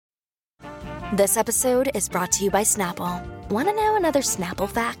This episode is brought to you by Snapple. Want to know another Snapple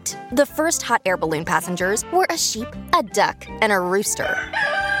fact? The first hot air balloon passengers were a sheep, a duck, and a rooster.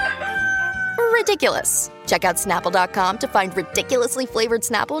 Ridiculous. Check out Snapple.com to find ridiculously flavored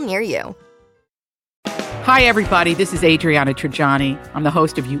Snapple near you. Hi, everybody. This is Adriana Trajani. I'm the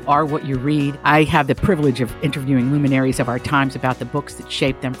host of You Are What You Read. I have the privilege of interviewing luminaries of our times about the books that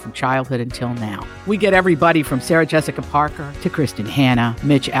shaped them from childhood until now. We get everybody from Sarah Jessica Parker to Kristen Hanna,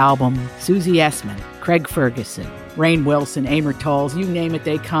 Mitch Albom, Susie Essman, Craig Ferguson, Rainn Wilson, Amor Tolls, you name it,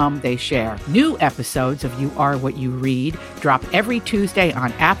 they come, they share. New episodes of You Are What You Read drop every Tuesday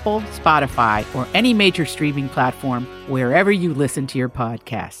on Apple, Spotify, or any major streaming platform wherever you listen to your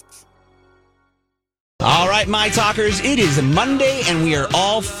podcasts. All right, my talkers, it is Monday, and we are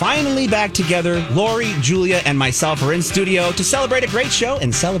all finally back together. Lori, Julia, and myself are in studio to celebrate a great show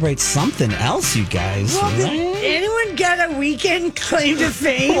and celebrate something else, you guys. Well, did anyone get a weekend claim to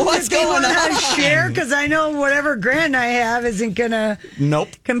fame? What's going on? Share, because I know whatever grant I have isn't going to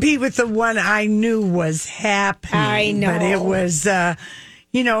compete with the one I knew was happening. I know. But it was,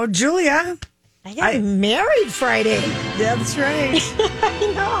 Julia. I got married Friday. That's right.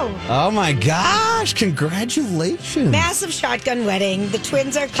 I know. Oh, my gosh. Congratulations. Massive shotgun wedding. The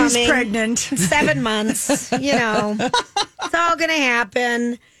twins are coming. She's pregnant. 7 months. It's all going to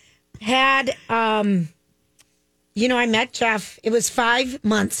happen. Had, I met Jeff. It was 5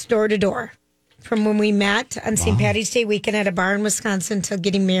 months door to door from when we met on St. Patty's Day weekend at a bar in Wisconsin till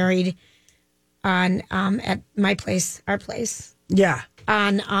getting married on at my place, our place. Yeah.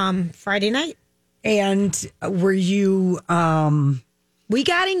 On Friday night. And were you... We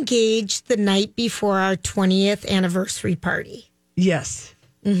got engaged the night before our 20th anniversary party. Yes.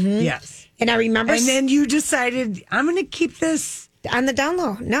 Mm-hmm. Yes. And I remember... And then you decided, I'm going to keep this... On the down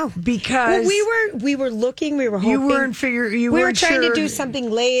low. No. Because... Well, we were looking, we were hoping... You weren't we were trying to do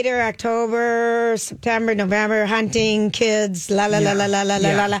something later, October, September, November, hunting, kids, la la la la la la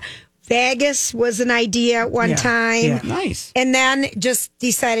la la. Vegas was an idea at one time. Yeah. Nice. And then just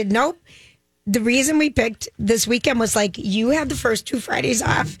decided, nope. The reason we picked this weekend was like, you had the first 2 Fridays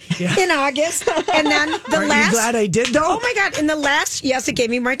off in August. And then Aren't you glad I did, though? Oh, my God. In the last, yes, it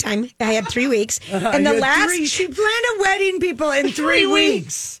gave me more time. I had 3 weeks. And the last. She planned a wedding, people, in 3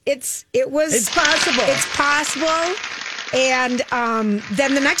 weeks. It's possible. It's possible. And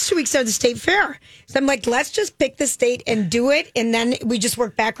then the next 2 weeks are the state fair. So I'm like, let's just pick the state and do it. And then we just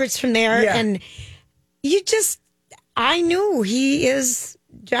work backwards from there. Yeah. And I knew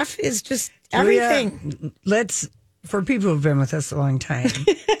Jeff is just everything. For people who've been with us a long time,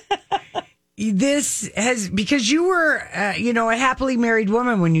 because you were, a happily married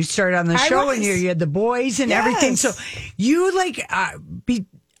woman when you started on the show, and you had the boys and everything. So you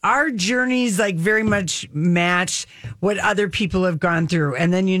our journeys very much match what other people have gone through.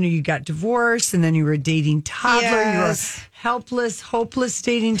 And then, you got divorced, and then you were a dating toddler. Yes. You were helpless, hopeless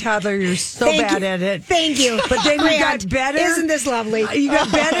dating toddler. You're so bad at it. Thank you. But then you got better. Isn't this lovely? You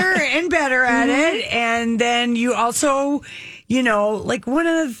got better and better at it. And then you also, one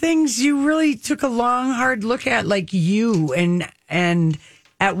of the things you really took a long, hard look at, you and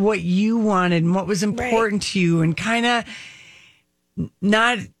at what you wanted and what was important to you, and kind of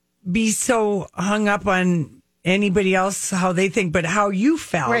not be so hung up on anybody else, how they think, but how you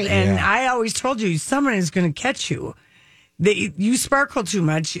felt. Right. And I always told you, someone is going to catch you. You sparkle too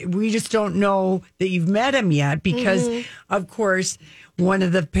much. We just don't know that you've met him yet because, of course, one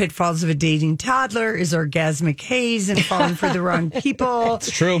of the pitfalls of a dating toddler is orgasmic haze and falling for the wrong people. It's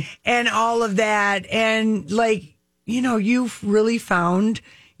true. And all of that. And, you've really found...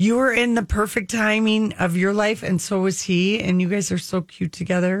 You were in the perfect timing of your life, and so was he. And you guys are so cute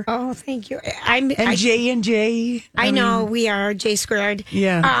together. Oh, thank you. J and J. I know we are J squared.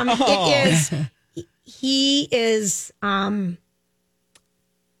 Yeah. It is. He is.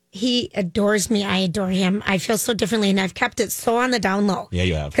 He adores me. I adore him. I feel so differently, and I've kept it so on the down low. Yeah,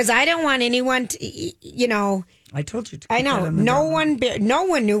 you have. Because I don't want anyone to, I told you to. I know. No one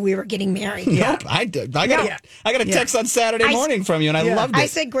knew we were getting married. Nope, I did. I got a text on Saturday morning from you, and I loved it. I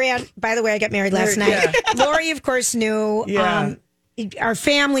said, Grant, by the way, I got married last night. Yeah. Lori, of course, knew. Yeah. Our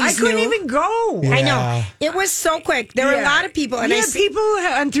families I couldn't knew. even go. Yeah. I know. It was so quick. There were a lot of people. And people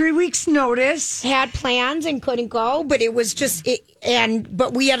on 3 weeks' notice. Had plans and couldn't go, but it was just...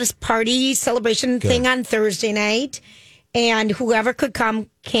 But we had a party celebration thing on Thursday night, and whoever could come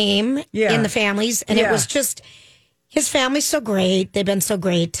came in the families, and it was just... His family's so great. They've been so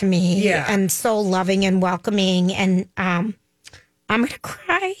great to me. Yeah. And so loving and welcoming. And I'm going to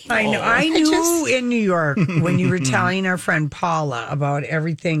cry. I know. I knew in New York when you were telling our friend Paula about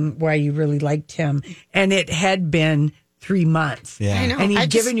everything, why you really liked him. And it had been 3 months. Yeah. I know. And he'd I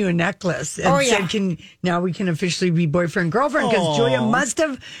just- given you a necklace and Oh, yeah. said, now we can officially be boyfriend, girlfriend, because Julia must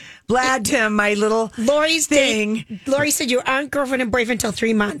have blabbed him my little Lori's thing. Lori said you aren't girlfriend and boyfriend until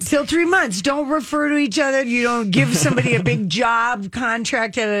 3 months. Till 3 months. Don't refer to each other. You don't give somebody a big job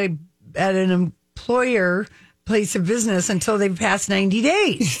contract at an employer place of business until they've passed 90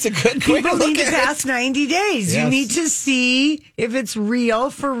 days. It's a good way People to need look to at it. pass 90 days. You Yes. need to see if it's real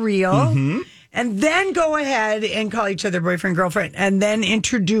for real. Mm-hmm. And then go ahead and call each other boyfriend, girlfriend, and then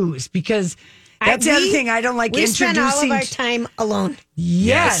introduce, because that's the other thing I don't like We introducing. spent all of our time alone.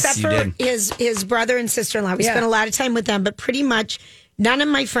 Yes. Except you for did. his brother and sister-in-law. We Yeah. spent a lot of time with them, but pretty much none of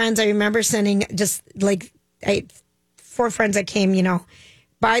my friends, I remember sending just like 4 friends that came,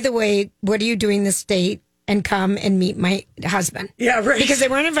 by the way, what are you doing this date? And come and meet my husband. Yeah, right. Because they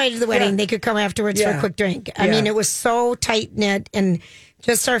weren't invited to the wedding. Yeah. They could come afterwards for Yeah. a quick drink. I Yeah. mean, it was so tight knit and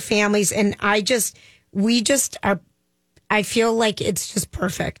just our families. And we just are, I feel like it's just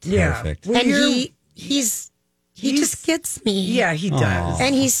perfect. Yeah. Perfect. Well, And you're- he just gets me. Yeah, he does.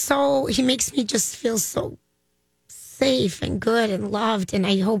 And he makes me just feel so safe and good and loved. And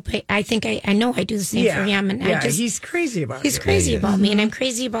I know I do the same for him. And he's crazy about he's you. crazy about me and I'm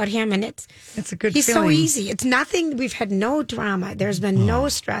crazy about him. And It's a good he's so feeling. easy. It's nothing. We've had no drama. There's been no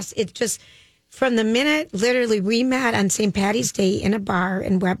stress. It's just from the minute literally we met on St. Patty's Day in a bar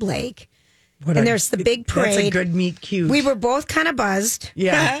in Webb Lake. And there's the big parade. That's a good meet cute. We were both kind of buzzed.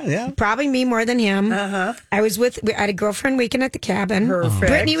 Yeah. Yeah. Probably me more than him. I had a girlfriend weekend at the cabin. Perfect.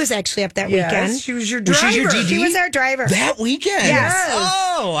 Brittany was actually up that Yes, weekend. she was your Was driver. she your GD? She was our driver. That weekend? Yes.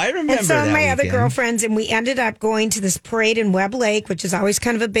 Oh, I remember And some of that my other weekend. girlfriends, and we ended up going to this parade in Webb Lake, which is always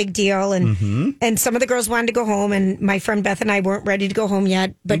kind of a big deal. And some of the girls wanted to go home, and my friend Beth and I weren't ready to go home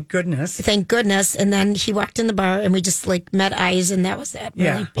yet. But Thank goodness. thank goodness. And then he walked in the bar, and we just like met eyes, and that was it. Really,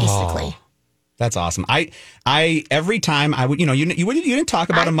 Yeah. basically. That's awesome. I every time I would, you didn't talk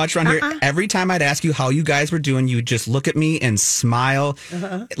about it much around here. Every time I'd ask you how you guys were doing, you would just look at me and smile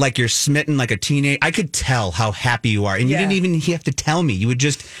like you're smitten like a teenager. I could tell how happy you are. And you Yeah. didn't even have to tell me. You would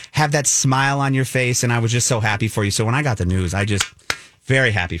just have that smile on your face. And I was just so happy for you. So when I got the news, very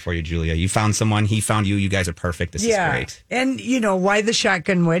happy for you, Julia. You found someone, he found you. You guys are perfect. This is great. And why the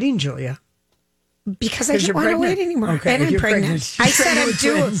shotgun wedding, Julia? Because I 'Cause didn't you're want to pregnant. wait anymore. Okay, and I'm you're pregnant. pregnant. I She's said I'm pregnant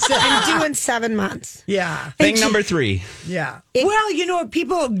due. with twins. I'm due in 7 months. Yeah. Thing number 3. Yeah. Well,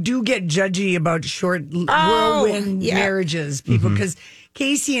 people do get judgy about short whirlwind yeah. marriages, people, because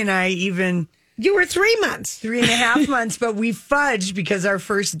Casey and I even You were 3 months. 3.5 months, but we fudged because our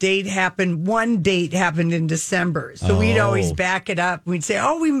first date happened. One date happened in December, so we'd always back it up. We'd say,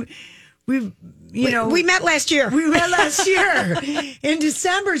 "Oh, we met last year. We met last year in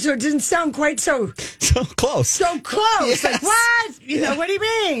December, so it didn't sound quite so So close. close. Yes. Like what? What do you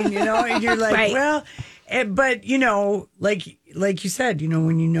mean? And you're like, Right. well, but like you said,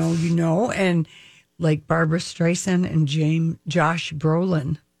 when you know, and like Barbara Streisand and Josh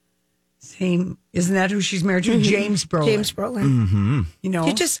Brolin. Same, isn't that who she's married to? James Brolin. James Brolin.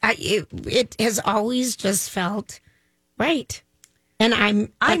 You just, it has always just felt right. And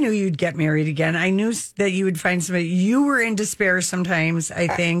I knew you'd get married again. I knew that you would find somebody. You were in despair sometimes, I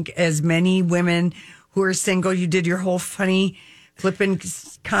think, as many women who are single. You did your whole funny flipping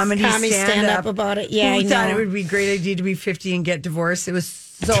comedy stand up about it. Yeah, Who I thought know. it would be a great idea to be 50 and get divorced? It was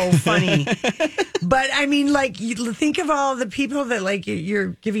so funny. But I mean, you think of all the people that you're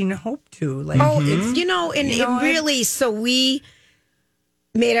giving hope to. Like, it's, really, so we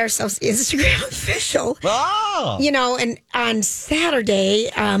made ourselves Instagram official. Oh. And on Saturday,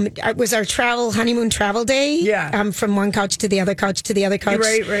 it was our honeymoon travel day. Yeah. From one couch to the other couch to the other couch.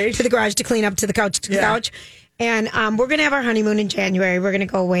 Right. To the garage to clean up to the couch to the couch. And we're going to have our honeymoon in January. We're going to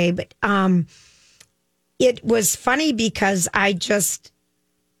go away. But it was funny because I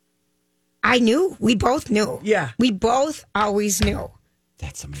knew. We both knew. Yeah. We both always knew.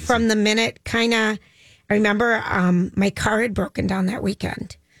 That's amazing. From the minute I remember my car had broken down that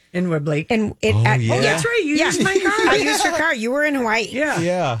weekend. in Webb Lake. And it, yeah. Oh, that's right. You used my car. I used your car. You were in Hawaii.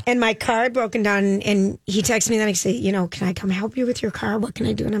 Yeah. And my car had broken down, and he texted me the next day, can I come help you with your car? What can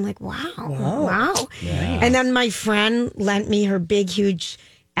I do? And I'm like, wow. And then my friend lent me her big, huge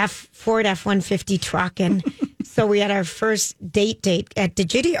Ford F-150 truck. And so we had our first date at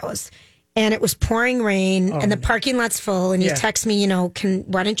DeGidio's. And it was pouring rain, and the parking lot's full. And he texts me,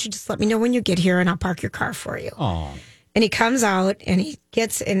 why don't you just let me know when you get here, and I'll park your car for you. Oh. And he comes out, and he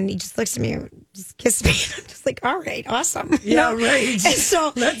just looks at me, and just kisses me. And I'm just like, all right, awesome. Yeah, right. And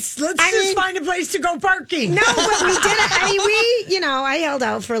so let's just find a place to go parking. no, but we did it. I held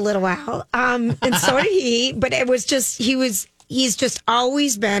out for a little while, and so did he. But it was just he's just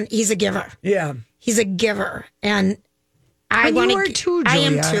always been. He's a giver. Yeah. He's a giver, and And you are too, Julia. I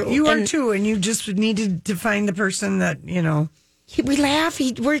am too. You are too, and you just needed to find the person that, you know. We laugh.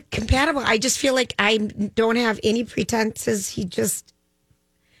 We're compatible. I just feel like I don't have any pretenses. He just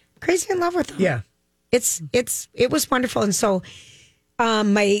crazy in love with him. Yeah. It was wonderful. And so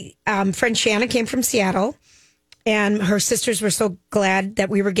my friend Shannon came from Seattle, and her sisters were so glad that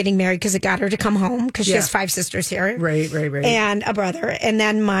we were getting married because it got her to come home because she has 5 sisters here. Right. And a brother. And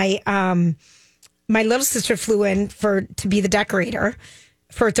then my little sister flew in to be the decorator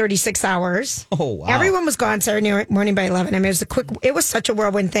for 36 hours. Oh, wow. Everyone was gone Saturday morning by 11. I mean, it was such a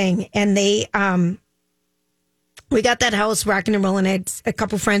whirlwind thing. And they, we got that house rocking and rolling. I had a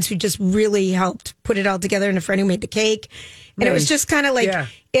couple friends who just really helped put it all together, and a friend who made the cake. And it was just kind of like,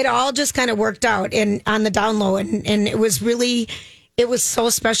 it all just kind of worked out and on the down low. And it was really, it was so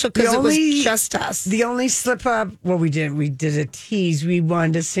special because it was just us. The only slip up, well, we did a tease. We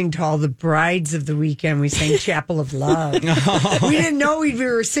wanted to sing to all the brides of the weekend. We sang Chapel of Love. We didn't know we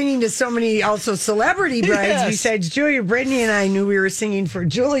were singing to so many also celebrity brides besides Julia. Brittany and I knew we were singing for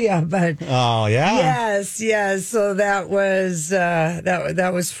Julia, but oh yeah, yes. So that was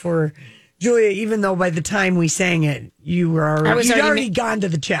that was for Julia, even though by the time we sang it, you'd already gone to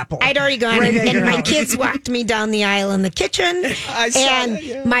the chapel. I'd already gone, and my kids walked me down the aisle in the kitchen.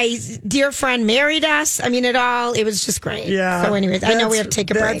 My dear friend married us. I mean, it was just great. Yeah. So anyways, I know we have to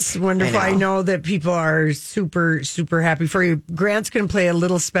take a break. That's wonderful. I know that people are super, super happy for you. Grant's going to play a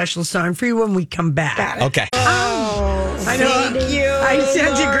little special song for you when we come back. Okay. I know. Thank you. I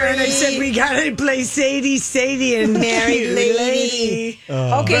said to Grant, I said, we got to play Sadie and Married Lady.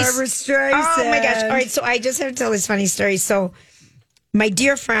 Okay. Barbara Streisand. Oh my gosh. All right. So I just have to tell this funny story. So my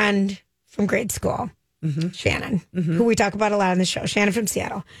dear friend from grade school, Shannon, who we talk about a lot on the show, Shannon from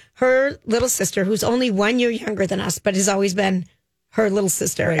Seattle, her little sister, who's only 1 year younger than us, but has always been her little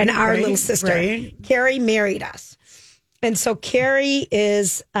sister and our little sister, Carrie, married us. And so Carrie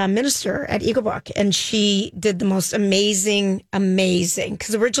is a minister at Eagle Brook, and she did the most amazing,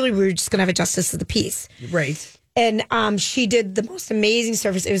 because originally we were just going to have a justice of the peace. Right. And she did the most amazing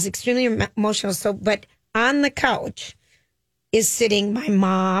service. It was extremely emotional. So, but on the couch is sitting my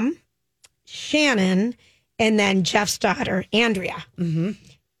mom, Shannon, and then Jeff's daughter, Andrea. Mm-hmm.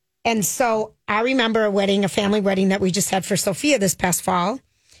 And so I remember a family wedding that we just had for Sophia this past fall.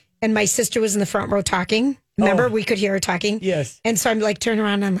 And my sister was in the front row talking. Remember, we could hear her talking. Yes. And so I'm like, turn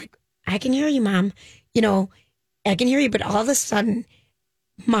around and I'm like, I can hear you, Mom. You know, I can hear you. But all of a sudden,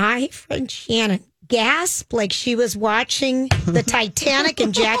 my friend Shannon gasped like she was watching the Titanic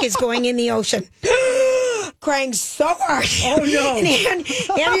and Jack is going in the ocean. Crying so hard. Oh, no. And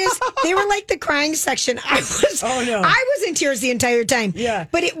they were like the crying section. I was in tears the entire time. Yeah.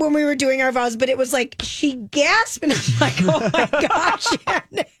 But when we were doing our vows, but it was like she gasped and I'm like, oh my gosh.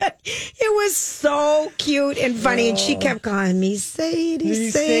 It was so cute and funny. And she kept calling me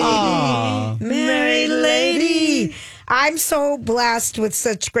Sadie, married lady. I'm so blessed with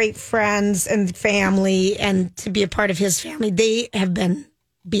such great friends and family, and to be a part of his family. They have been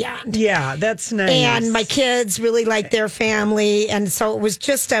beyond. Yeah, that's nice. And my kids really like their family. And so it was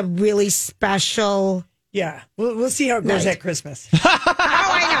just a really special. Yeah, we'll see how it goes at Christmas. Oh,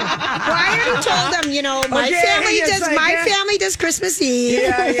 I know. Well, I already told them, you know, my family does Christmas Eve.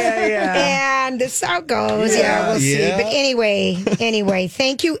 Yeah. And this is how it goes. Yeah, we'll see. But anyway,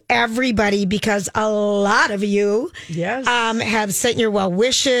 thank you everybody, because a lot of you have sent your well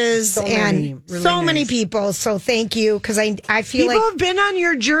wishes so many people. So thank you, because I feel people have been on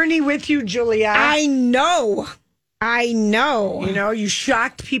your journey with you, Julia. I know. You know, you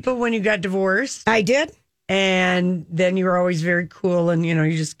shocked people when you got divorced. I did. And then you were always very cool, and, you know,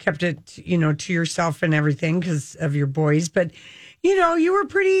 you just kept it, you know, to yourself and everything because of your boys. But, you know, you were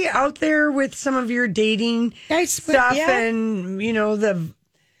pretty out there with some of your dating stuff and, you know, the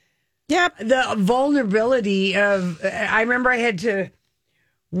vulnerability of, I remember I had to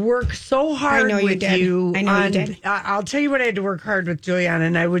work so hard with you. I know you did. I'll tell you what I had to work hard with, Juliana,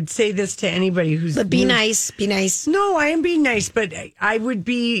 and I would say this to anybody who's... But be nice. No, I am being nice, but I would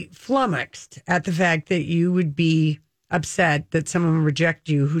be flummoxed at the fact that you would be upset that someone would reject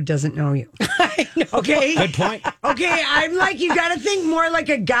you who doesn't know you. I know. Okay? Good point. Okay, I'm like, you got to think more like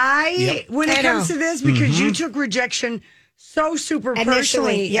a guy when it comes to this, because you took rejection so super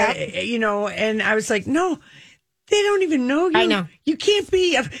personally. You know, and I was like, no... They don't even know you. I know. You can't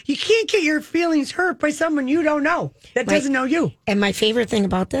get your feelings hurt by someone you don't know that doesn't know you. And my favorite thing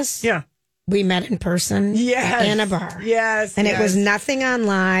about this, we met in person in a bar. Yes. And it was nothing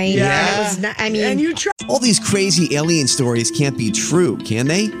online. Yeah. And it was not, I mean, and you tried. All these crazy alien stories can't be true, can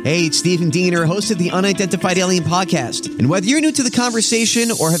they? Hey, it's Stephen Diener, host of the Unidentified Alien Podcast. And whether you're new to the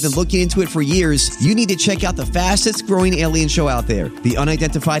conversation or have been looking into it for years, you need to check out the fastest growing alien show out there, the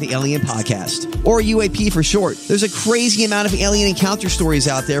Unidentified Alien Podcast, or UAP for short. There's a crazy amount of alien encounter stories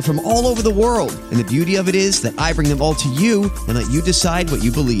out there from all over the world. And the beauty of it is that I bring them all to you and let you decide what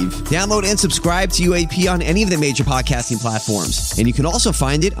you believe. Download and subscribe to UAP on any of the major podcasting platforms. And you can also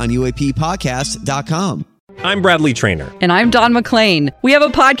find it on UAPpodcast.com. I'm Bradley Trainer. And I'm Don McClain. We have a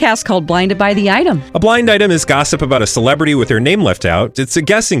podcast called Blinded by the Item. A blind item is gossip about a celebrity with their name left out. It's a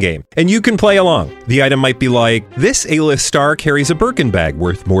guessing game, and you can play along. The item might be like, this A-list star carries a Birkin bag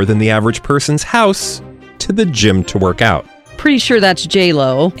worth more than the average person's house to the gym to work out. Pretty sure that's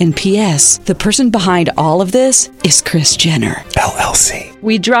J-Lo. And P.S. the person behind all of this is Kris Jenner, LLC.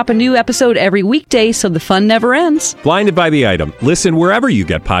 We drop a new episode every weekday so the fun never ends. Blinded by the Item. Listen wherever you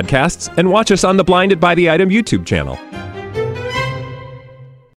get podcasts and watch us on the Blinded by the Item YouTube channel.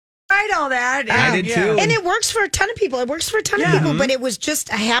 All that. I did too. And it works for a ton of people. It works for a ton of people, but it was just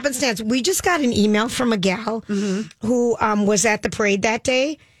a happenstance. We just got an email from a gal who was at the parade that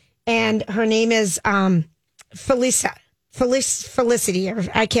day, and her name is Felicia.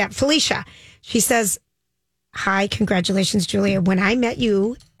 She says, "Hi, congratulations, Julia. When I met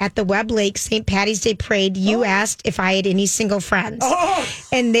you at the Webb Lake St. Patty's Day Parade, you asked if I had any single friends.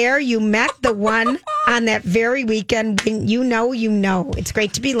 And there you met the one on that very weekend. When you know. It's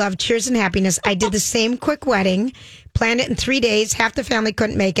great to be loved. Cheers and happiness. I did the same quick wedding, planned it in 3 days. Half the family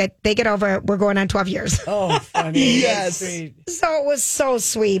couldn't make it. They get over it. We're going on 12 years. Oh, funny. Yes. So it was so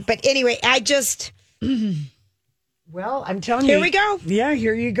sweet. But anyway, I just... Well, I'm telling you. Here we go. Yeah,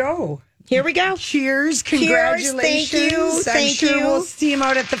 here you go. Here we go. Cheers. Congratulations. Thank you. I'm sure we'll see him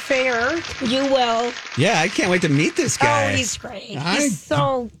out at the fair. You will. Yeah, I can't wait to meet this guy. Oh, he's great.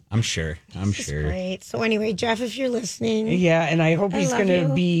 I'm sure. great. So anyway, Jeff, if you're listening. Yeah, and I hope he's love going to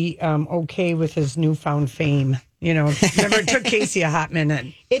you. be okay with his newfound fame. You know, remember, it took Casey a hot minute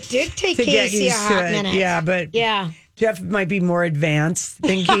It did take to get Casey a used hot to it. minute. Yeah, but Jeff might be more advanced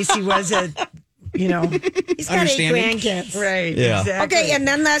than Casey was at, He's got 8 Understanding. grandkids. right. Yeah. Exactly. Okay, and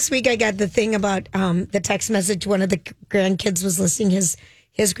then last week I got the thing about the text message. One of the grandkids was listing his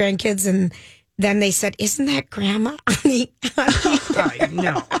grandkids, and then they said, "Isn't that Grandma?"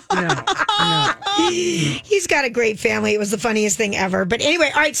 No. He's got a great family. It was the funniest thing ever. But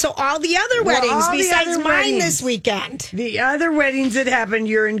anyway, all right. So all the other weddings all the besides other mine weddings. this weekend. The other weddings that happened,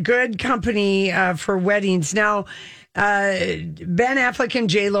 you're in good company for weddings. Now, Ben Affleck and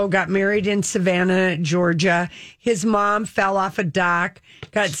J-Lo got married in Savannah, Georgia. His mom fell off a dock,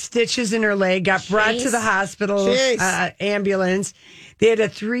 got stitches in her leg, got brought to the hospital, ambulance. They had a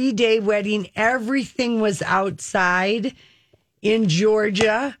 3-day wedding. Everything was outside in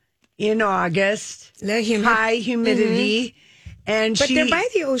Georgia in August. High humidity. And But they're by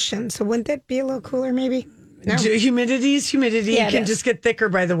the ocean, so wouldn't that be a little cooler maybe? No. Humidity is humidity. Yeah, it can it is. just get thicker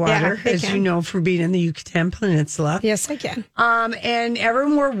by the water, Yeah, it as can. you know from being in the Yucatan Peninsula. Yes, I can. And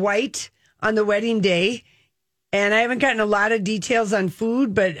everyone wore white on the wedding day. And I haven't gotten a lot of details on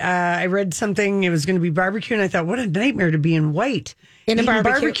food, but I read something, it was going to be barbecue, and I thought, what a nightmare to be in white. In a eating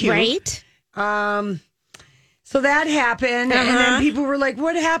barbecue, right? So that happened, and then people were like,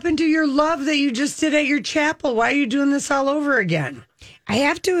 what happened to your love that you just did at your chapel? Why are you doing this all over again? I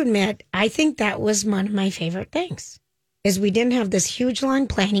have to admit, I think that was one of my favorite things. Is we didn't have this huge long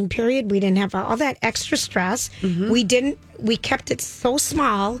planning period. We didn't have all that extra stress. We kept it so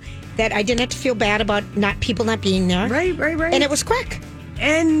small that I didn't have to feel bad about people not being there. Right. And it was quick.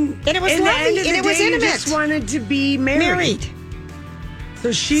 And it was in the lovely, end of the and it was day, you intimate. just wanted to be married.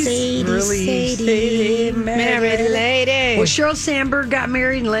 So she's Sadie, married lady. Well, Sheryl Sandberg got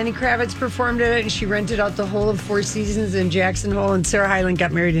married, and Lenny Kravitz performed at it, and she rented out the whole of Four Seasons in Jackson Hole, and Sarah Hyland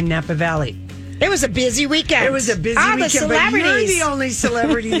got married in Napa Valley. It was a busy weekend. It was a busy All weekend, the celebrities. but you're the only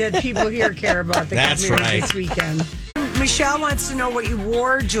celebrity that people here care about that That's got married right. this weekend. Michelle wants to know what you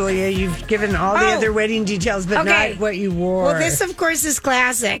wore, Julia. You've given all the other wedding details, but not what you wore. Well, this, of course, is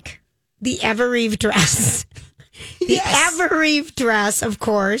classic. The Evereve dress. The Evereve dress, of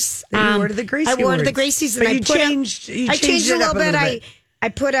course. That you wore to the Gracie I wore to the Awards. Gracies. But And you changed I it changed a up little a bit. little bit. I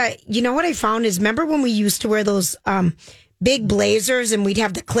put you know what I found is, remember when we used to wear those big blazers and we'd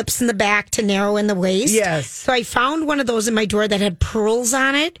have the clips in the back to narrow in the waist? Yes. So I found one of those in my drawer that had pearls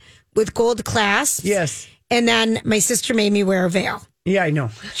on it with gold clasps. Yes. And then my sister made me wear a veil. Yeah, I know.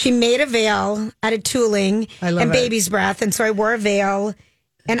 She made a veil out of tooling I love and it. baby's breath, and so I wore a veil.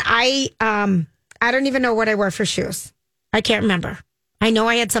 And I don't even know what I wore for shoes. I can't remember. I know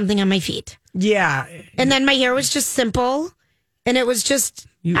I had something on my feet. Yeah. And then my hair was just simple, and it was just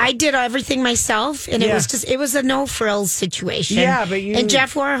I did everything myself, and Yeah. it was a no frills situation. Yeah, but and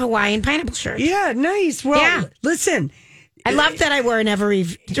Jeff wore a Hawaiian pineapple shirt. Yeah, nice. Well, Yeah. listen. I love that I wear an Ever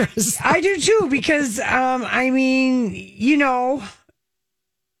Eve dress. I do too, because I mean,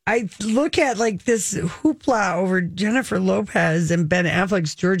 I look at like this hoopla over Jennifer Lopez and Ben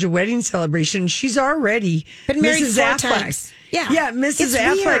Affleck's Georgia wedding celebration. She's already Been married Mrs. 4 Affleck. times. Yeah. Mrs. It's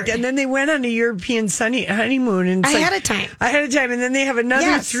Affleck. weird. And then they went on a European honeymoon. And it's Ahead of time. Ahead of time. And then they have another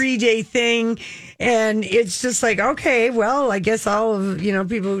Yes. 3-day thing. And it's just like, okay, well, I guess all of,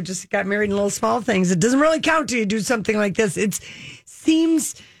 people who just got married in little small things, it doesn't really count till you do something like this. It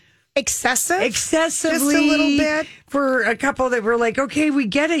seems Excessively just a little bit for a couple that were like, okay, we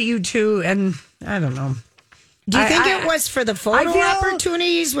get it, you two. And I don't know. Do you think it was for the photo feel-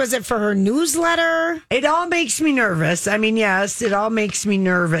 opportunities? Was it for her newsletter? It all makes me nervous. I mean, yes, it all makes me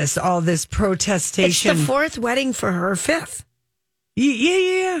nervous, all this It's protestation. the 4th wedding for her, 5th.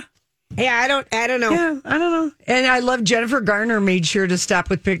 Yeah. Yeah, I don't know. Yeah, I don't know. And I love Jennifer Garner made sure to stop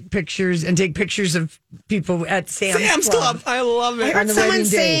with pictures and take pictures of people at Sam's Club. I love I it. heard the someone wedding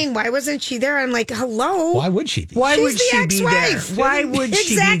day. saying, "Why wasn't she there?" I'm like, "Hello." Why would she be? Why She's would the she be there? ex-wife. Why would she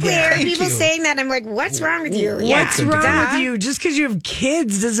be Exactly. I there? heard people you. saying that. I'm like, "What's wrong with you?" What's wrong duh. with you? Just because you have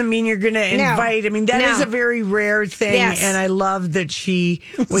kids doesn't mean you're going to invite. I mean, that is No. a very rare thing. Yes. And I love that she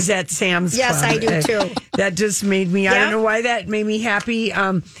was at Sam's Yes, Club. I do too. That just made me, I Yeah. don't know why that made me happy.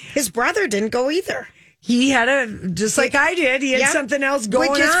 His brother didn't go either. He had just like I did, he had Yep. something else With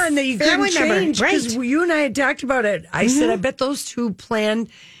going his on that you couldn't family member. change. Because Right. you and I had talked about it. I said, I bet those two planned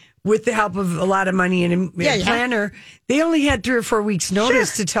with the help of a lot of money and a Yeah. planner. They only had 3 or 4 weeks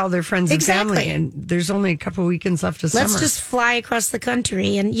notice to tell their friends and Exactly. family. And there's only a couple weekends left of Let's summer. just fly across the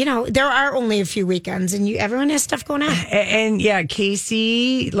country, and there are only a few weekends, and everyone has stuff going on. And yeah,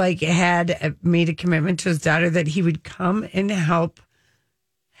 Casey had made a commitment to his daughter that he would come and help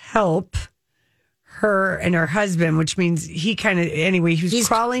her and her husband, which means he was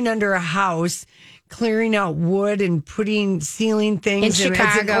crawling under a house, clearing out wood and sealing things In It's an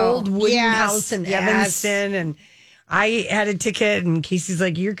Chicago. old wooden Yes, house in yes. Evanston. And I had a ticket, and Casey's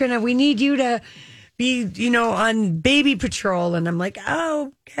like, we need you to be, on baby patrol. And I'm like,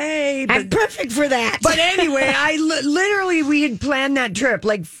 oh, okay. I'm perfect for that. But anyway, literally, we had planned that trip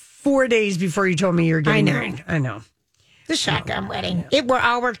like 4 days before you told me you were getting married. I know. the shotgun wedding, it were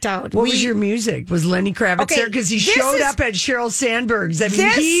all worked out. What was your music? Was Lenny Kravitz Okay, there? Because he this showed is- up at Sheryl Sandberg's. I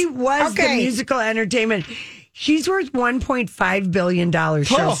mean, he was the musical entertainment. She's worth $1.5 billion,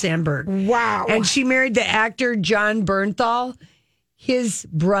 Sheryl Sandberg. Wow. And she married the actor John Bernthal, his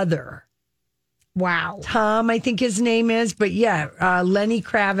brother. Wow. Tom, I think his name is. But yeah, Lenny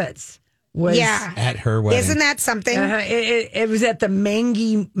Kravitz was at her wedding. Isn't that something? It was at the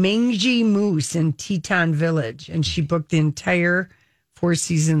Mangy Moose in Teton Village, and she booked the entire Four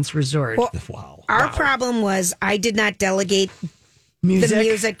Seasons resort. Wow. Our problem was I did not delegate Music? the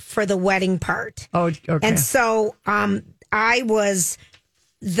music for the wedding part. Oh, okay. And so I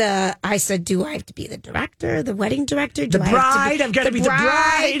said, do I have to be the director, the wedding director? Do The I have bride? I've gotta be the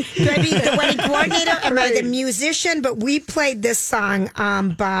bride. Do I be the wedding coordinator? Am I the musician? But we played this song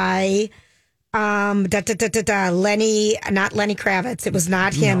by Lenny, not Lenny Kravitz. It was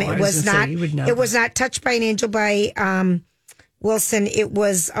not him. No, I it was was gonna say, not. you would know. It was not Touched by an Angel by Wilson. It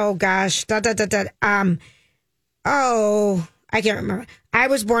was I can't remember. I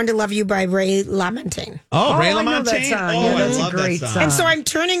Was Born to Love You by Ray LaMontagne. Oh, Ray I know that LaMontagne. song. Oh, Yeah, I that's a love great that song. song. And so I'm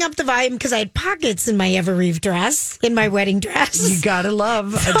turning up the volume because I had pockets in my Evereve dress, in my wedding dress. You gotta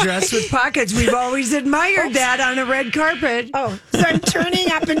love a dress with pockets. We've always admired that on a red carpet. Oh, so I'm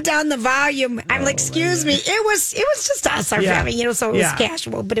turning up and down the volume. I'm like, excuse me. It was just us, our Yeah. family, so it was Yeah.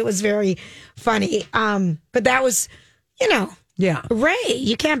 casual, but it was very funny. But that was, Yeah. Ray,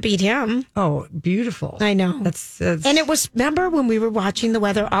 you can't beat him. Oh, beautiful. I know. That's And it was, remember when we were watching the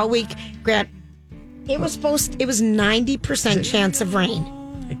weather all week, Grant, it was 90% chance of rain.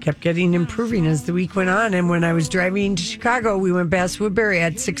 it kept getting improving as the week went on. And when I was driving to Chicago, we went past Woodbury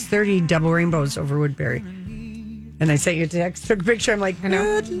at 6:30, double rainbows over Woodbury. And I sent you a text, took a picture. I'm like, I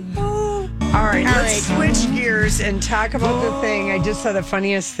know. All right, let's switch gears and talk about the thing. I just saw the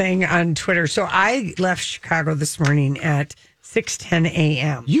funniest thing on Twitter. So I left Chicago this morning at 6:10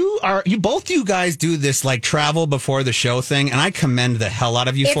 a.m. You guys do this like travel before the show thing, and I commend the hell out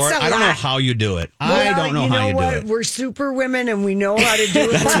of you for It's it. a I don't know lot. how you do it. I Well, don't know how you do it. We're super women and we know how to do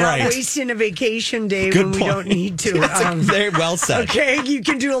it. That's We're right. not wasting a vacation day Good when we point. don't need to. Very well said. Okay, you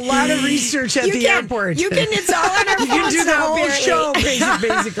can do a lot of research at the airport. It's all on our You can phones do the now, whole apparently. show,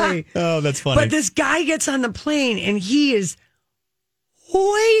 basically. Oh, that's funny. But this guy gets on the plane and he is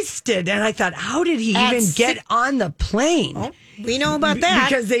wasted. And I thought, how did he even get on the plane? Oh, we know about that.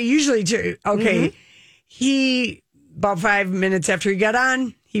 Because they usually do. Okay. He, about 5 minutes after he got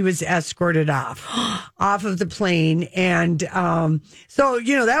on, he was escorted off of the plane. And so,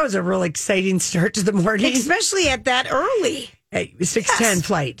 that was a real exciting start to the morning. Especially at that early. 6:10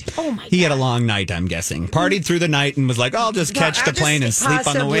 flight. Oh, my God. He had a long night, I'm guessing. Partied through the night and was like, I'll just catch the plane and sleep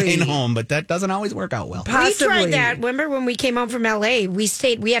on the way home. But that doesn't always work out well. Possibly. We tried that. Remember when we came home from L.A., we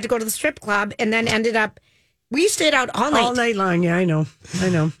had to go to the strip club and then we stayed out all night. All night long, yeah, I know.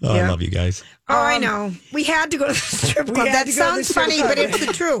 Oh, yeah. I love you guys. Oh, I know. We had to go to the strip club. That sounds funny, but it's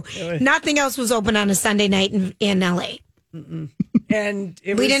the truth. Nothing else was open on a Sunday night in L.A. And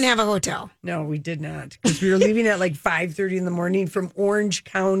we didn't have a hotel. No, we did not. Because we were leaving at like 5:30 in the morning from Orange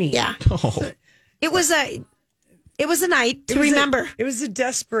County. Yeah. Oh. It was a night to remember. It was a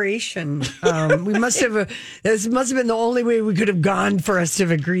desperation. This must have been the only way we could have gone for us to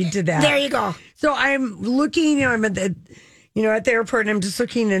have agreed to that. There you go. So I'm looking, I'm at the airport, and I'm just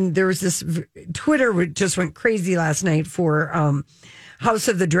looking, and there was this Twitter just went crazy last night for House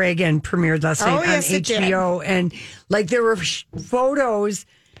of the Dragon premiered last night on HBO, and like there were photos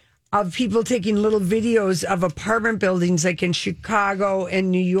of people taking little videos of apartment buildings like in Chicago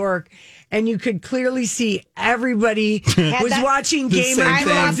and New York. And you could clearly see everybody was watching Game of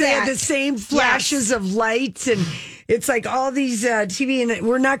Thrones. They had the same flashes of lights, and it's like all these TV. And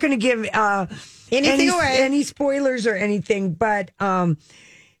we're not going to give anything away, any spoilers or anything, but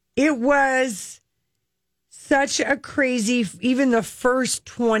it was such a crazy, even the first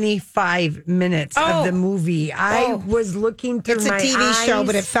 25 minutes of the movie. I was looking through my eyes. It's a TV show,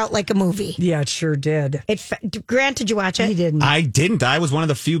 but it felt like a movie. Yeah, it sure did. Grant, did you watch it? He didn't. I didn't. I was one of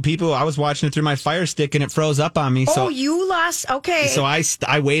the few people. I was watching it through my Fire Stick, and it froze up on me. So you lost? Okay. So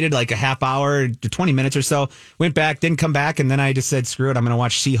I waited like a half hour to 20 minutes or so, went back, didn't come back, and then I just said, screw it, I'm going to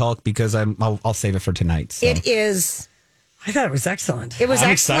watch She-Hulk because I'll save it for tonight. So. It is... I thought it was excellent. It was I'm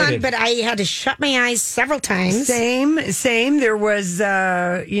excellent, excited. but I had to shut my eyes several times. Same. There was,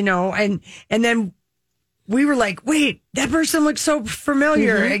 and then we were like, wait, that person looks so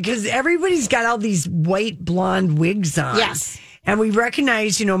familiar because everybody's got all these white blonde wigs on. Yes. And we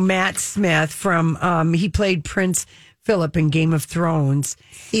recognize, Matt Smith from, he played Prince Philip in Game of Thrones.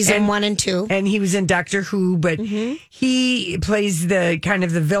 Season 1 and 2. And he was in Doctor Who, but he plays the kind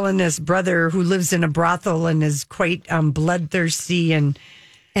of the villainous brother who lives in a brothel and is quite bloodthirsty and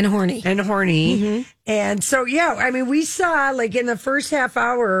horny. And so, we saw like in the first half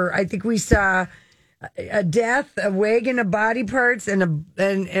hour, I think we saw a death, a wig and a body parts and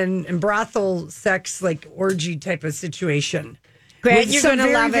brothel sex, like orgy type of situation. Grant, you're going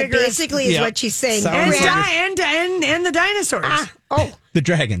to love it. Basically, is what she's saying. And the dinosaurs. The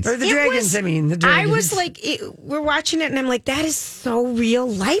dragons. Or the dragons, the dragons. I was like, we're watching it, and I'm like, that is so real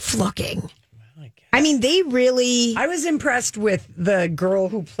life looking. I mean, they really... I was impressed with the girl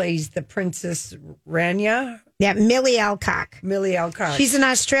who plays the Princess Rania. Yeah, Millie Alcock. She's an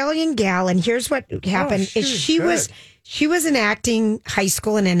Australian gal, and here's what happened. She was in acting high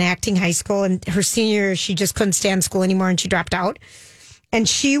school, and her senior year, she just couldn't stand school anymore, and she dropped out. And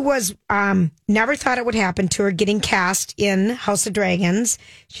she was, never thought it would happen to her, getting cast in House of Dragons.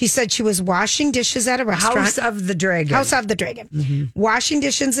 She said she was washing dishes at a restaurant. House of the Dragon. Mm-hmm. Washing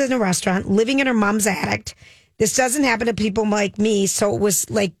dishes in a restaurant, living in her mom's attic. This doesn't happen to people like me, so it was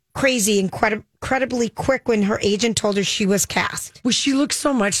like crazy, incredibly quick when her agent told her she was cast. Well, she looks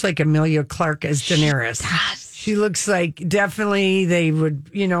so much like Emilia Clarke as Daenerys. She looks like definitely they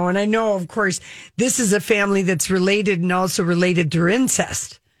would, and I know, of course, this is a family that's related and also related through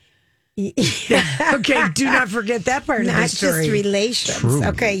incest. Okay, do not forget that part of the story. Not just relations. True.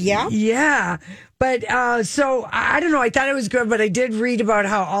 Okay, yeah. Yeah. But so I don't know. I thought it was good, but I did read about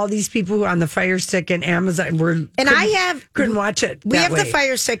how all these people who on the Fire Stick and Amazon couldn't watch it. We have the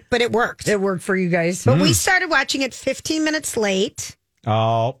Fire Stick, but it worked. It worked for you guys. But we started watching it 15 minutes late.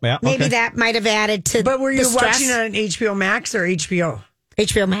 Oh, yeah. Maybe that might have added to. But were you the stress. watching it on HBO Max or HBO?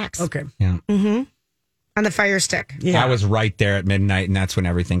 HBO Max. Okay. Yeah. Mm-hmm. On the Fire Stick. Yeah. I was right there at midnight, and that's when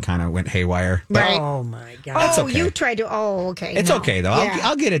everything kind of went haywire. But Right. Oh my God. That's okay. You tried to. Oh, okay. It's No. okay though. Yeah.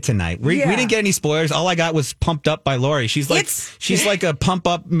 I'll get it tonight. We didn't get any spoilers. All I got was pumped up by Lori. She's like a pump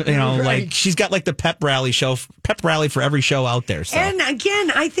up. Right. Like she's got like the pep rally for every show out there. So. And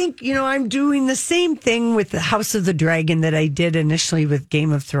again, I think, I'm doing the same thing with the House of the Dragon that I did initially with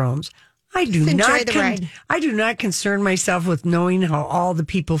Game of Thrones. I do not concern myself with knowing how all the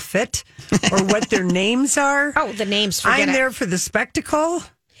people fit or what their names are. Oh, the names. I'm there for the spectacle.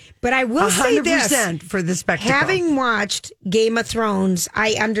 But I will say 100% this. for the spectacle. Having watched Game of Thrones,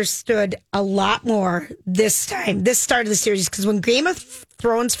 I understood a lot more this start of the series. Because when Game of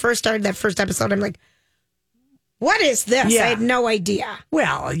Thrones first started, that first episode, I'm like, what is this? Yeah. I had no idea.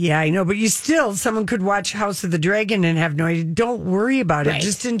 Well, yeah, I know, but someone could watch House of the Dragon and have no idea. Don't worry about it. Right.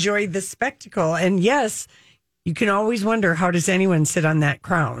 Just enjoy the spectacle. And yes, you can always wonder, how does anyone sit on that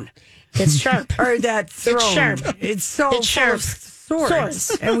crown? It's sharp. Or that throne. It's sharp. It's so It's sharp. full of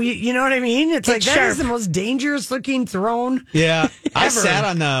swords. And you know what I mean? It's like, that sharp. is the most dangerous looking throne. Yeah, I Ever. sat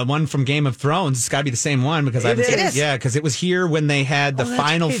on the one from Game of Thrones. It's got to be the same one because I It is. Yeah, because it was here when they had the that's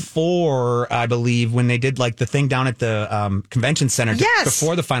Final great. Four, I believe, when they did like the thing down at the convention center Yes.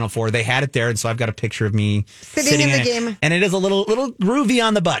 before the Final Four. They had it there, and so I've got a picture of me Sitting in the it. game. and it is a little groovy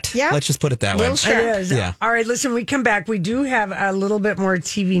on the butt. Yeah. Let's just put it that way. Little sharp. It is. Yeah. All right, listen, we come back. We do have a little bit more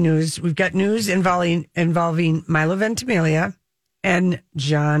TV news. We've got news involving Milo Ventimiglia and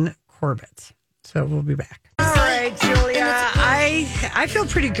John Corbett. So we'll be back. All right, Julia. I feel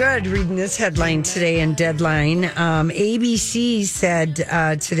pretty good reading this headline today in Deadline. ABC said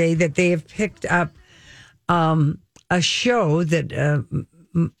today that they have picked up a show that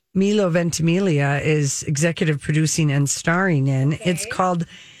Milo Ventimiglia is executive producing and starring in. Okay. It's called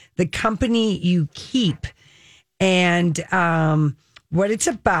The Company You Keep. And what it's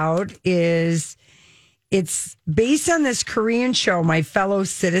about is it's based on this Korean show, My Fellow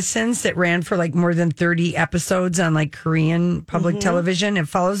Citizens, that ran for like more than 30 episodes on like Korean public television. It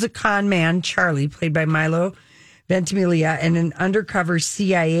follows a con man, Charlie, played by Milo Ventimiglia, and an undercover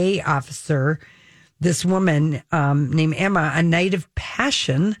CIA officer, this woman named Emma. A night of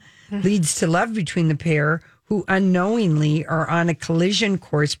passion leads to love between the pair, who unknowingly are on a collision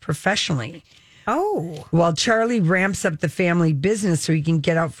course professionally. Oh. While Charlie ramps up the family business so he can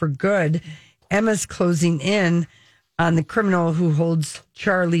get out for good, Emma's closing in on the criminal who holds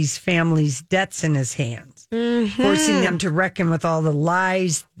Charlie's family's debts in his hands, forcing them to reckon with all the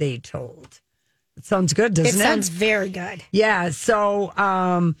lies they told. It sounds good, doesn't it? It sounds very good. Yeah. So,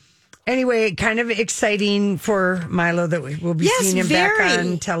 anyway, kind of exciting for Milo that we will be seeing him back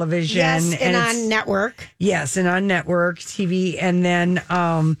on television. Yes, and it's- on network. Yes, and on network TV. And then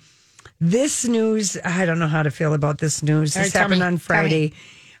this news, I don't know how to feel about this news. This happened on Friday.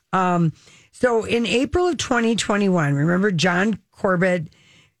 So in April of 2021, remember John Corbett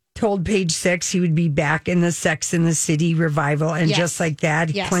told Page Six he would be back in the Sex and the City revival. And Yes. just like that,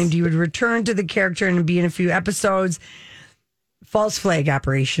 he Yes. claimed he would return to the character and be in a few episodes. False flag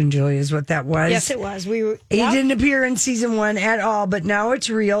operation, Julia, is what that was. Yes, it was. He didn't appear in season 1 at all, but now it's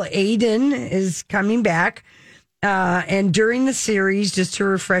real. Aiden is coming back. And during the series, just to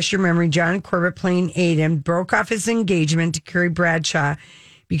refresh your memory, John Corbett playing Aiden broke off his engagement to Carrie Bradshaw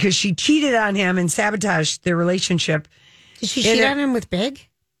because she cheated on him and sabotaged their relationship. Did she cheat on him with Big?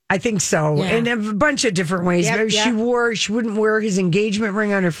 I think so. Yeah. In a bunch of different ways. Yep, She wouldn't wear his engagement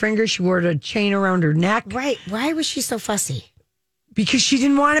ring on her finger. She wore a chain around her neck. Right. Why was she so fussy? Because she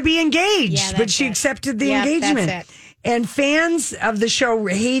didn't want to be engaged, Yeah, but that's she it. accepted the Yep, engagement. that's it. And fans of the show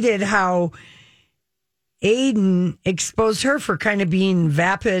hated how Aiden exposed her for kind of being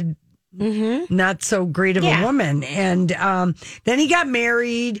vapid, not so great of a woman. And then he got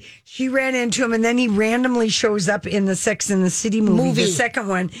married. She ran into him, and then he randomly shows up in the Sex and the City movie. The second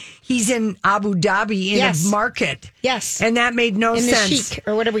one. He's in Abu Dhabi in a market. Yes. And that made no in sense. the chic,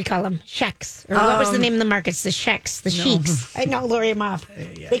 or what do we call them? Sheiks. Or what was the name of the markets? The sheiks, the sheiks. I know, Lori, I'm off.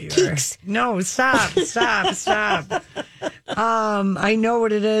 The keeks. No, stop. I know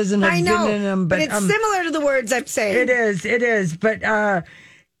what it is, and I've been in them, but it's similar to the words I'm saying. It is. But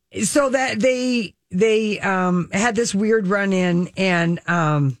so that they had this weird run in, and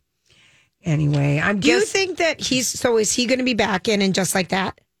anyway, Do you think that is he going to be back in and just like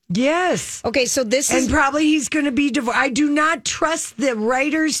that? Yes. Okay, so this is. And probably he's going to be divorced. I do not trust the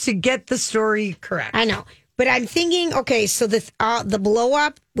writers to get the story correct. I know. But I'm thinking, okay, so the blow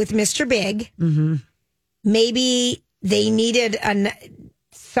up with Mr. Big, maybe they needed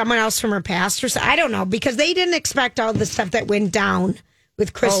someone else from her past or so. I don't know, because they didn't expect all the stuff that went down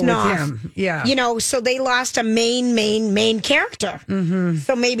with Chris Noth. him. Yeah. You know, so they lost a main character. Mm-hmm.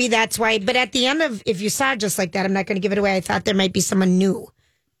 So maybe that's why. But at the end of, if you saw it just like that, I'm not going to give it away. I thought there might be someone new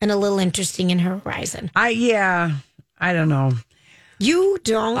and a little interesting in her horizon. I don't know. You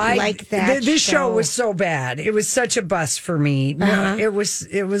don't like that This show was so bad. It was such a bust for me. No, it was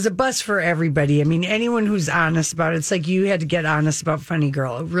a bust for everybody. I mean, anyone who's honest about it, it's like you had to get honest about Funny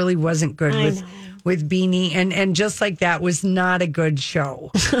Girl. It really wasn't good with Beanie. And Just Like That was not a good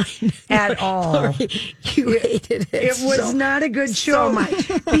show at all. Lori, you hated it. It was not a good show. So much.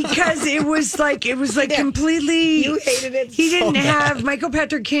 Because it was like completely. You hated it. He didn't have, Michael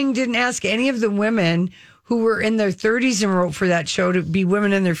Patrick King didn't ask any of the women who were in their 30s and wrote for that show to be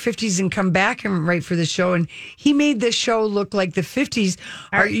women in their 50s and come back and write for the show. And he made this show look like the 50s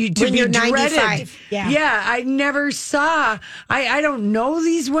are you to when be you're dreaded. 95. Yeah, I never saw. I don't know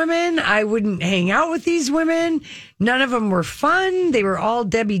these women. I wouldn't hang out with these women. None of them were fun. They were all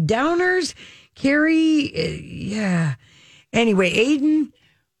Debbie Downers. Carrie, yeah. Anyway, Aiden,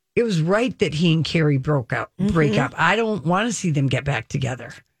 it was right that he and Carrie break up. I don't want to see them get back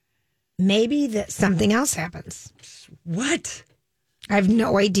together. Maybe that something else happens. What? I have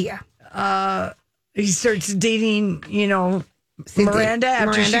no idea. He starts dating, Miranda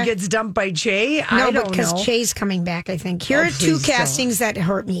after she gets dumped by Che. I don't know. Because Che's coming back, I think. Here are two castings that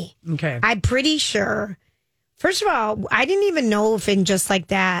hurt me. Okay. I'm pretty sure. First of all, I didn't even know if In Just Like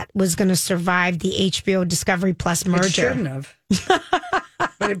That was going to survive the HBO Discovery Plus merger. It shouldn't have.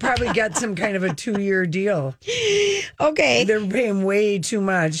 But it probably got some kind of a 2-year deal. Okay. They're paying way too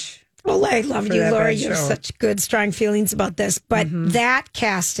much. Well, I love you, Laura. You have show. such good, strong feelings about this. But that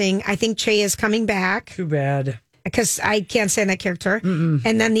casting, I think Che is coming back. Too bad. Because I can't stand that character.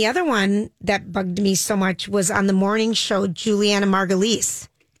 And then the other one that bugged me so much was on the morning show, Juliana Margulies.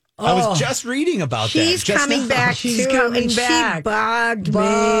 I was just reading about that. She's coming back. She's too, coming and back. She bugged me.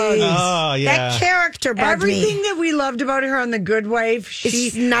 Oh, yeah. That character bugged me. Everything that we loved about her on The Good Wife,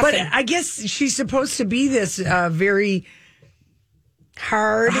 It's nothing. But I guess she's supposed to be this very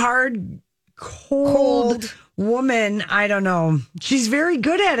hard, cold woman. I don't know. She's very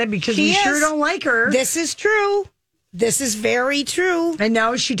good at it because we sure don't like her. This is true. This is very true. And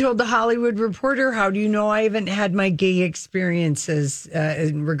now she told the Hollywood Reporter, how do you know I haven't had my gay experiences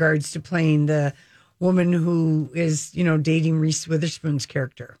in regards to playing the woman who is, dating Reese Witherspoon's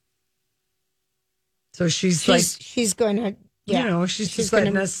character. So she's going to, she's just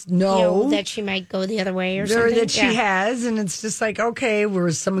letting us know that she might go the other way or something. That she has. And it's just like, okay,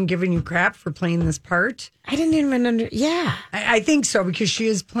 was someone giving you crap for playing this part? I didn't even I think so, because she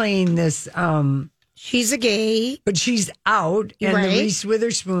is playing this... she's a gay, but she's out, and the Reese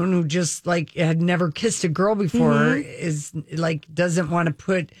Witherspoon, who just had never kissed a girl before, is doesn't want to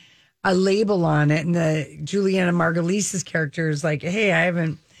put a label on it. And the Juliana Margulies' character is like, "Hey, I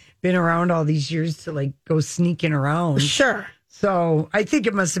haven't been around all these years to go sneaking around." Sure. So I think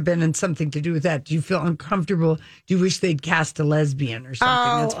it must have been something to do with that. Do you feel uncomfortable? Do you wish they'd cast a lesbian or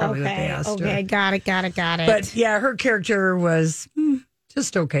something? That's probably what they asked her. Okay, got it. But yeah, her character was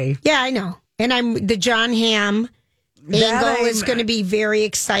just okay. Yeah, I know. And the John Hamm angle is going to be very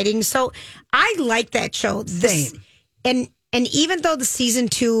exciting. So I like that show. Same. And even though the season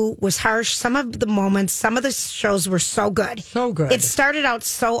 2 was harsh, some of the moments, some of the shows were so good. So good. It started out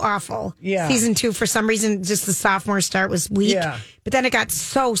so awful. Yeah. Season 2, for some reason, just the sophomore start was weak. Yeah. But then it got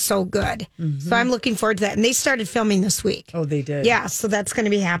so good. So I'm looking forward to that. And they started filming this week. Oh, they did? Yeah, so that's going to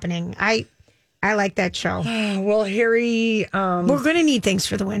be happening. I like that show. Well, Harry... we're going to need things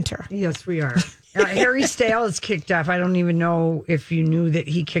for the winter. Yes, we are. Harry Styles kicked off. I don't even know if you knew that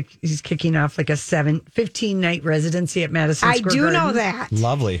he's kicking off a 15-night residency at Madison Square Garden. I do know that.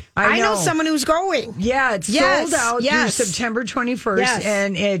 Lovely. I know someone who's going. Yeah, it's sold out through September 21st,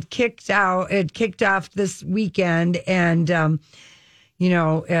 and it kicked off this weekend. And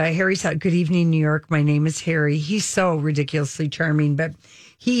Harry's out. Good evening, New York. My name is Harry. He's so ridiculously charming, but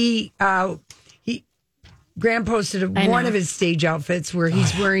Graham posted one of his stage outfits where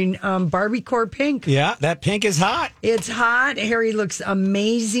he's wearing Barbiecore pink. Yeah, that pink is hot. It's hot. Harry looks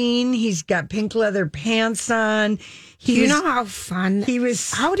amazing. He's got pink leather pants on. You know how fun he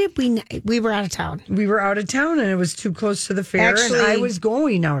was. How did we were out of town? We were out of town, and it was too close to the fair. Actually, and I was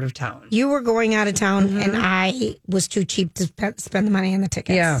going out of town. You were going out of town, and I was too cheap to spend the money on the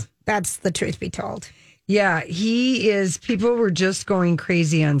tickets. Yeah, that's the truth be told. Yeah, he is. People were just going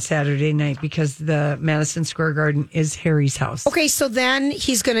crazy on Saturday night because the Madison Square Garden is Harry's house. Okay, so then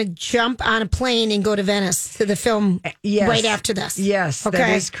he's going to jump on a plane and go to Venice to the film right after this. Yes, okay. That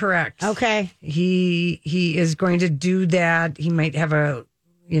is correct. Okay. He is going to do that. He might have I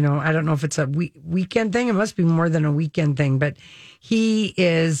don't know if it's a weekend thing. It must be more than a weekend thing, but he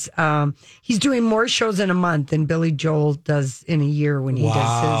is, he's doing more shows in a month than Billy Joel does in a year when he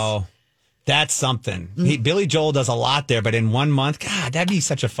does his That's something. Billy Joel does a lot there, but in 1 month, God, that'd be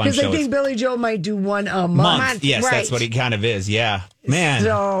such a fun show. Because I think Billy Joel might do one a month. Yes, right. that's what he kind of is. Yeah. Man,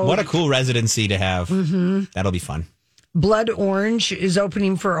 So- what a cool residency to have. That'll be fun. Blood Orange is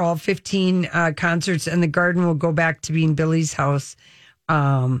opening for all 15 concerts, and the Garden will go back to being Billy's house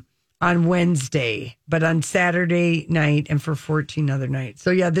on Wednesday, but on Saturday night and for 14 other nights.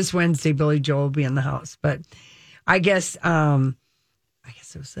 So, yeah, this Wednesday, Billy Joel will be in the house. But I guess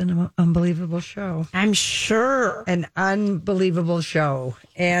it was an unbelievable show. I'm sure. An unbelievable show.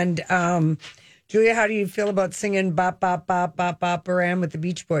 And Julia, how do you feel about singing Bop, Bop, Bop, Bop, Bop, Baran with the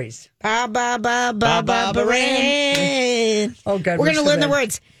Beach Boys? Ba, ba, ba, ba, ba, Baran. Oh, God. We're going to so learn the bad.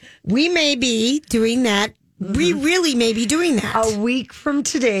 words. We may be doing that. We really may be doing that. A week from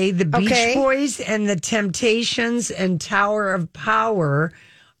today, the Beach Okay. Boys and the Temptations and Tower of Power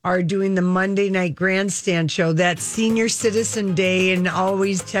are doing the Monday Night Grandstand show. That's Senior Citizen Day and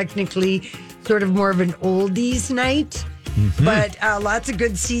always technically sort of more of an oldies night. But lots of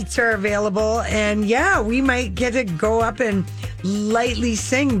good seats are available. And yeah, we might get to go up and lightly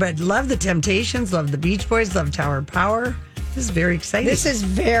sing, but love the Temptations, love the Beach Boys, love Tower of Power. This is very exciting. This is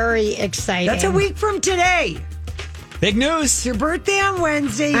very exciting. That's a week from today. Big news. It's your birthday on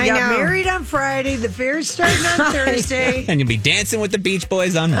Wednesday. You I got know. married on Friday. The fair's starting on Thursday. And you'll be dancing with the Beach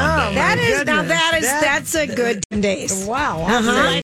Boys on Monday. That is, now goodness. that's a good 10 days. Wow. Uh-huh.